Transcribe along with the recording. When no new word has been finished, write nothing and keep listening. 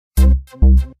So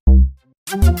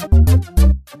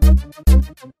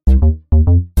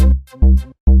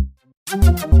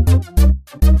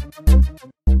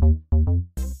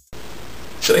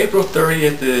April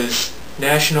 30th is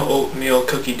National Oatmeal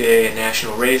Cookie Day and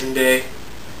National Raisin Day.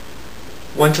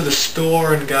 Went to the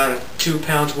store and got 2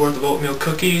 pounds worth of oatmeal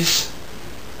cookies,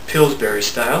 Pillsbury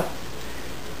style.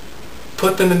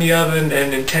 Put them in the oven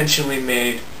and intentionally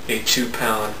made a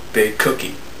 2-pound big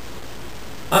cookie.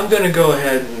 I'm going to go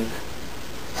ahead and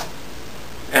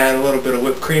add a little bit of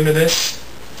whipped cream to this,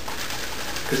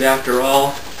 because after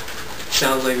all, it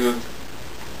sounds like it would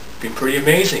be pretty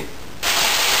amazing.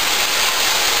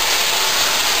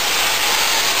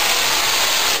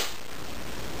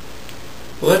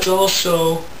 Let's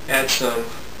also add some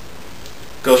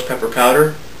ghost pepper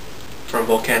powder from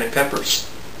volcanic peppers.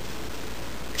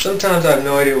 Sometimes I have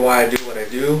no idea why I do what I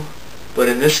do, but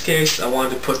in this case I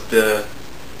wanted to put the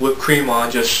whipped cream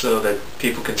on just so that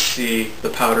people can see the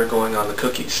powder going on the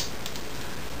cookies.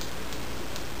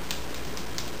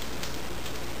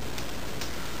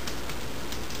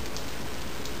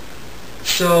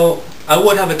 So I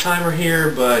would have a timer here,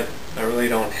 but I really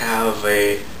don't have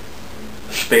a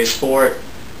space for it.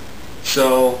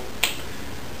 So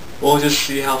we'll just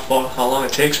see how long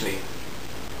it takes me.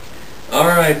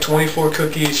 Alright, 24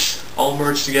 cookies, all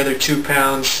merged together, 2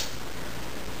 pounds.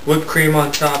 Whipped cream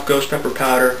on top, ghost pepper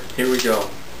powder. Here we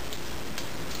go.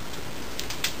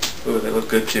 Ooh, they look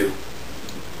good too.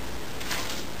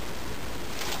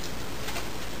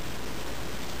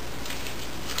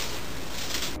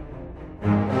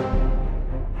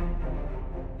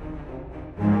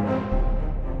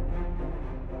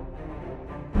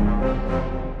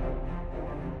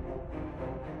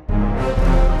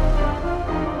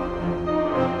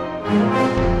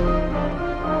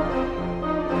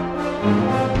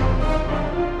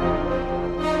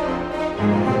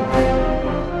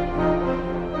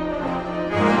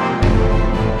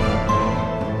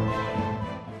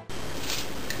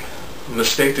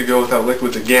 Mistake to go without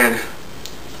liquids again.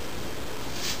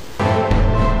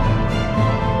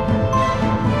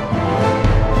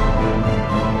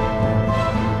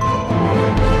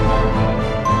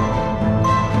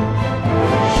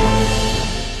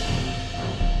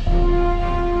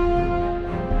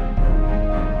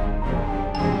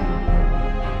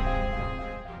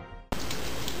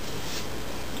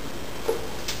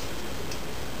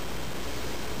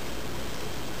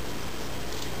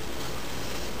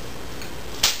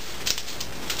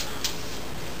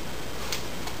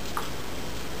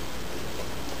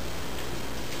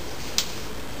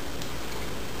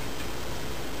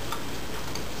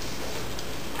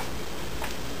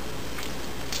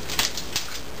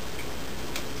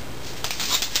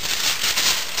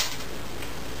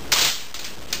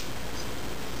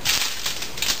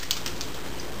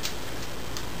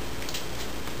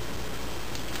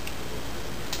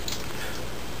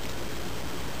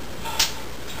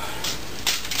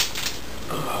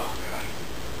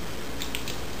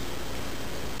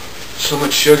 So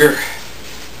much sugar.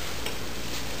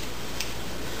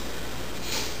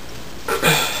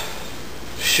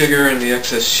 Sugar and the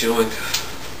excess chewing.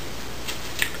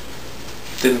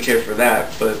 Didn't care for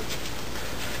that, but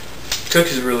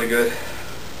cookies are really good.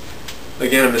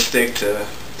 Again, a mistake to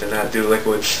not do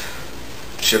liquids.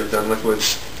 Should have done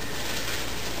liquids.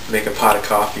 Make a pot of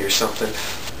coffee or something.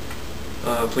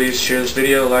 Please share this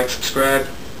video, like, subscribe.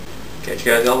 Catch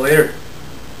you guys all later.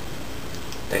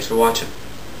 Thanks for watching.